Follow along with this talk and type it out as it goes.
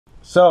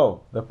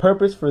So the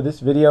purpose for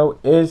this video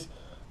is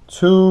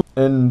to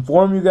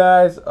inform you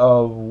guys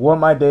of what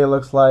my day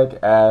looks like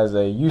as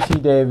a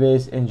UC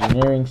Davis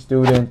engineering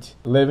student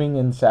living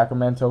in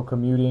Sacramento,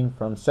 commuting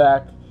from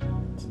Sac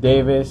to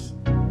Davis.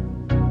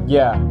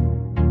 Yeah.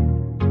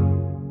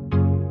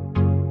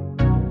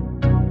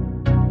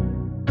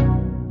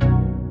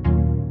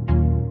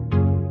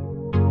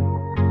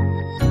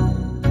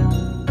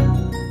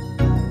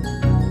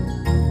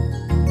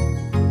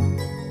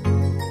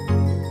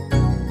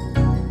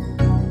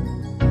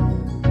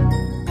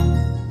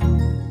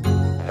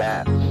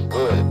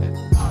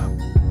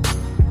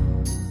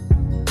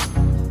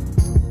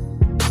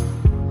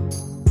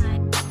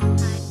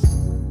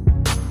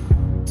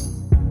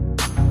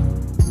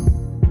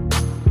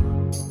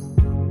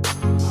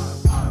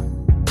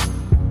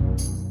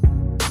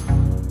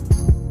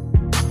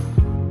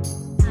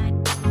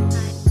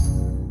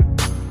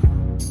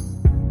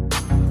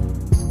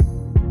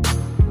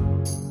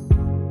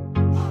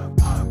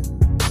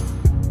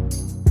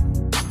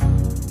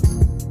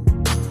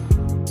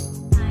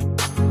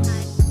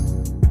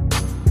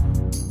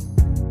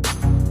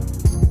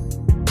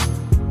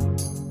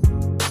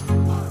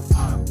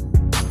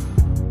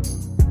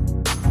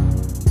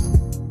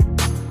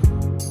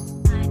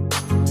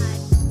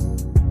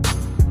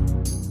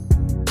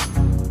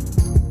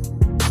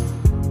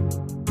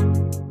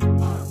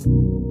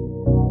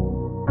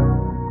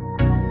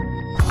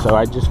 So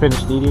I just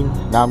finished eating.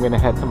 Now I'm gonna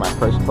head to my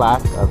first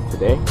class of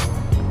today.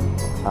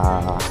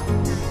 My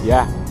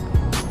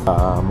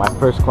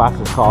first class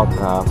is called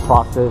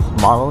Process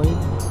Modeling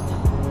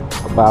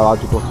of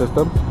Biological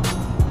Systems.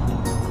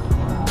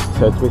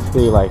 So it's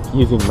basically like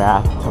using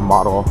math to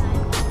model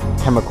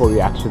chemical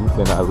reactions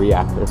in a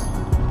reactor.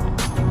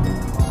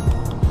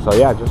 So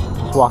yeah, just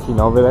walking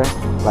over there,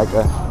 like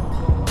a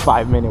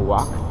 5-minute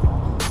walk.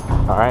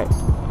 All right.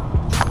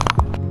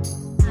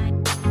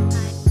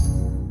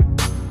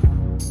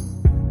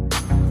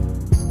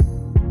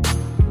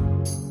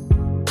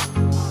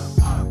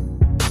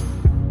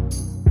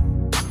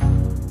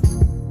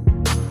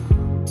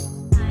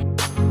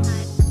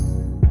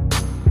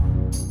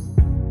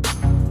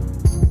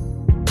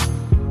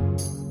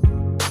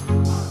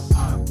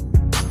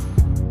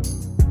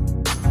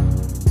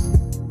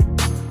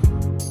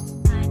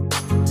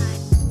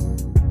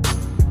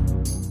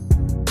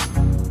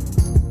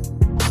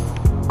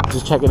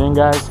 Just checking in,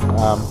 guys.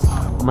 I'm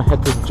gonna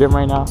head to the gym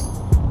right now.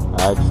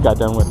 I just got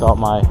done with all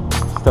my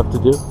stuff to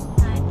do.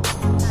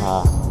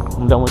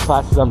 I'm done with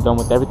classes, I'm done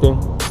with everything.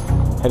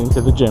 Heading to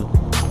the gym.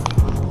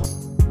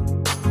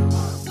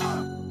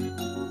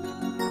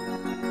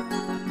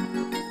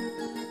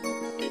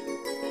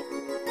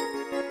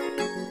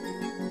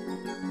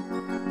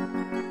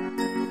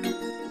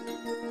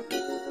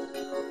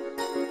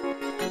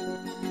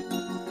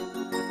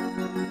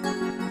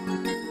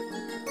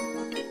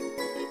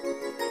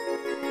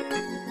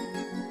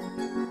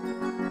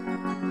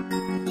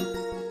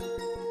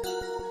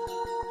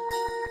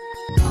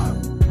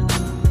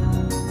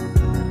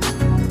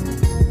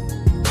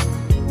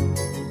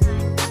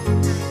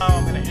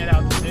 I'm gonna head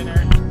out to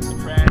dinner with a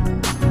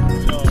friend.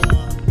 So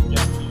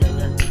yeah, see you guys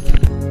there.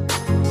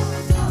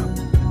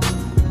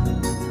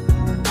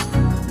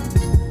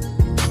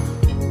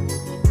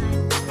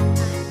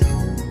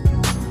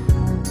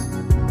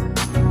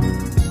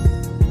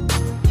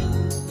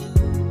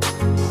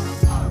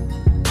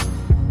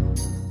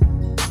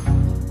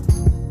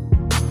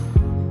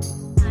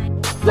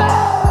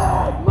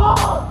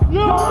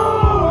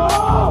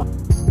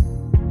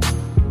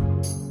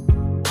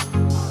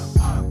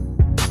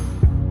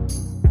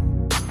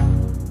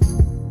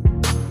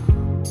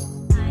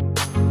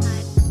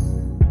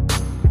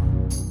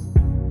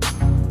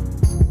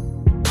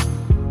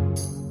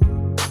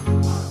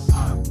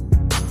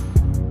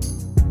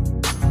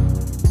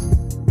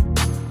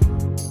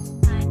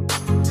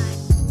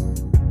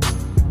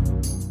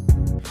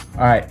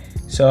 Alright,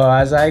 so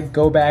as I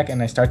go back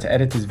and I start to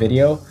edit this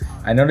video,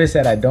 I notice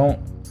that I don't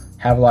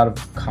have a lot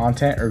of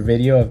content or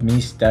video of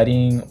me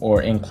studying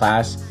or in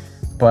class,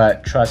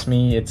 but trust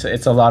me, it's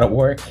a lot of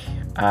work.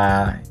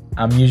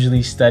 I'm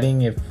usually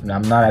studying if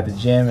I'm not at the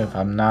gym, if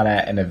I'm not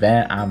at an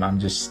event, I'm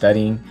just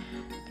studying.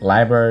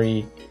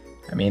 Library,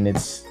 I mean,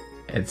 it's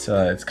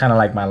kind of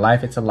like my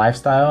life. It's a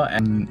lifestyle,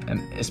 and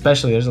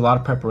especially there's a lot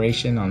of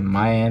preparation on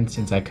my end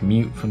since I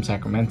commute from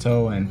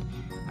Sacramento, and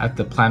I have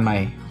to plan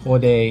my whole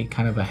day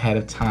kind of ahead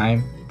of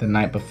time the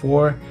night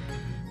before.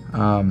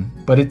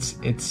 But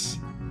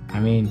I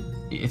mean,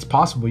 it's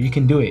possible. You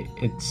can do it.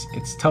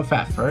 It's tough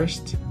at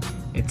first.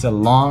 It's a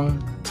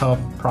long, tough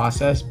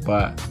process,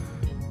 but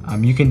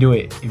you can do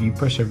it if you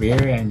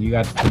persevere and you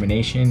got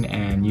determination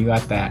and you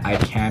got that I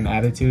can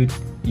attitude.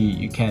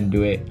 You can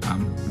do it.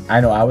 I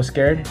know I was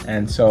scared,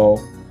 and so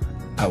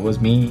it was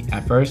me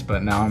at first,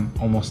 but now I'm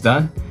almost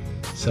done.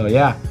 So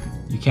yeah,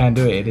 you can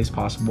do it. It is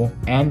possible,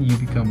 and you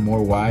become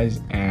more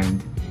wise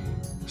and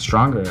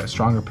a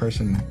stronger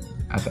person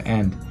at the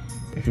end.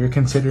 If you're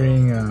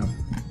considering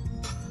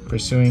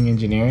pursuing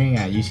engineering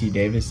at UC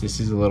Davis, this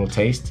is a little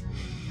taste.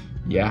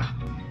 Yeah,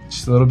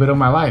 just a little bit of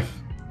my life.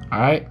 All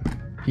right,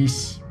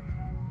 Peace.